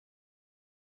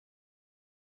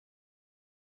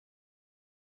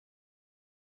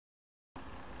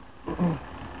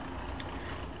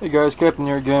Hey guys, Captain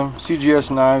here again, CJS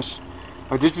Knives.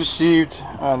 I just received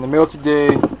in the mail today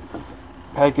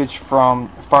a package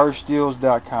from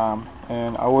Firesteels.com,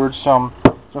 and I ordered some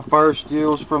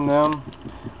Firesteels from them.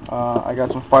 I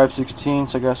got some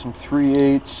 5/16ths, I got some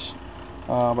 3/8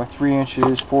 by 3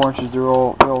 inches, 4 inches. They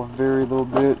all vary a little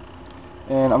bit,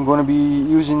 and I'm going to be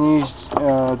using these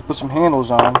to put some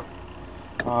handles on,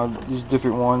 these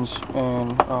different ones,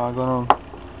 and I'm going to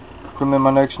put them in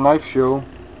my next knife show.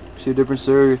 See the difference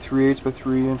there? 3/8 by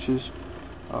 3 inches,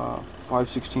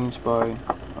 5/16ths by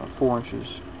 4 inches.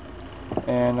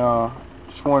 And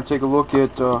just want to take a look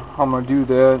at how I'm going to do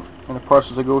that and the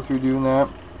process I go through doing that.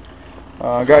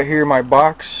 I got here my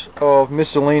box of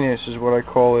miscellaneous is what I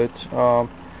call it.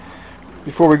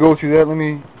 Before we go through that, let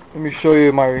me show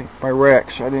you my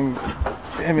racks. I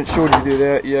haven't showed you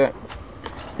that yet.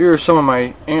 Here are some of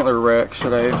my antler racks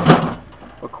that I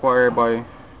acquired by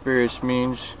various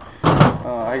means.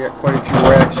 I got quite a few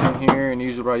racks in here, and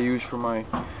these are what I use for my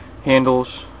handles.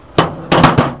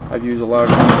 I've used a lot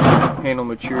of handle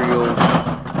materials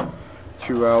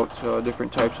throughout,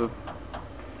 different types of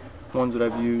ones that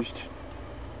I've used.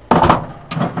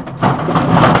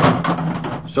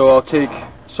 So I'll take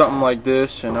something like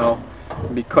this, and I'll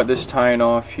maybe cut this tine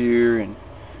off here, and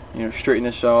straighten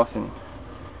this off, and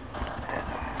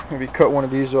maybe cut one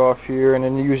of these off here, and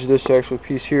then use this actual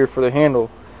piece here for the handle.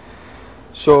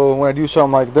 So when I do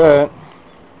something like that,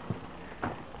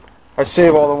 I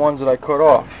save all the ones that I cut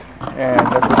off, and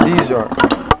that's what these are.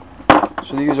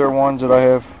 So these are ones that I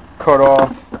have cut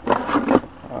off,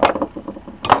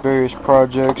 various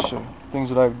projects, things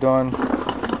that I've done.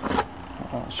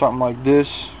 Something like this,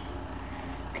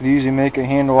 could easily make a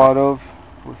handle out of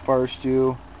with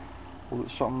Firesteel, or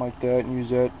something like that, and use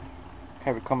that,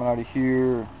 have it coming out of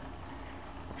here, or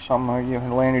something like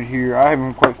landed here. I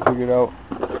haven't quite figured out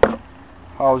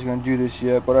how I was going to do this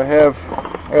yet, but I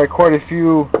got quite a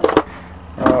few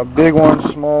big ones,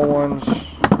 small ones.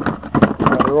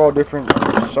 They're all different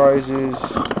sizes.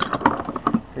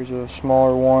 Here's a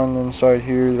smaller one inside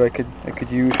here that I could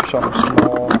use for something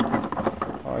small.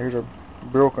 Here's a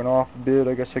broken off bit.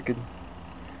 I guess I could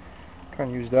kind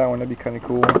of use that one. That'd be kind of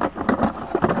cool.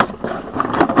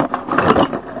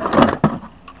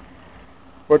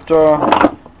 But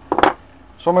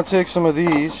so I'm gonna take some of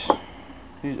these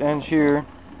ends here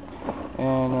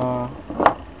and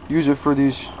use it for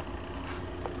these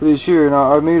here.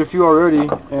 Now I've made a few already,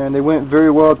 and they went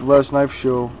very well at the last knife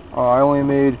show. I only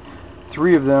made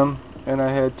 3 of them, and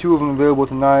I had 2 of them available with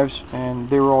the knives, and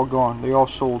they were all gone. They all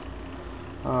sold.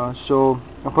 So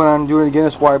I plan on doing it again.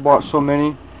 That's why I bought so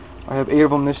many. I have 8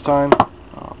 of them this time.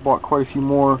 Bought quite a few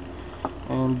more,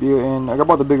 and I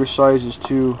bought the bigger sizes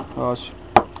too.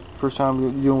 First time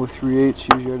dealing with 3/8.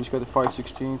 Usually I just got the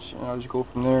 5/16ths, and I'll just go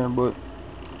from there. But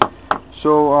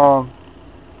so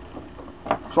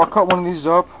I'll cut one of these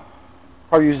up.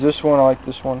 I'll use this one. I like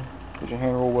this one. Does your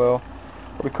hand roll well.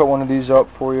 I'll cut one of these up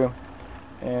for you,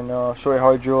 and show you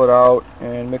how I drill it out,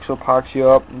 and mix epoxy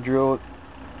up and drill it.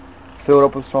 Fill it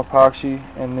up with some epoxy,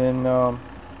 and then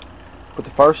put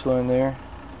the Firesteel in there,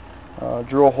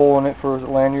 drill a hole in it for the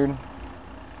lanyard,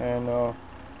 and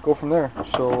go from there.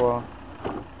 So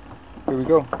here we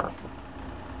go.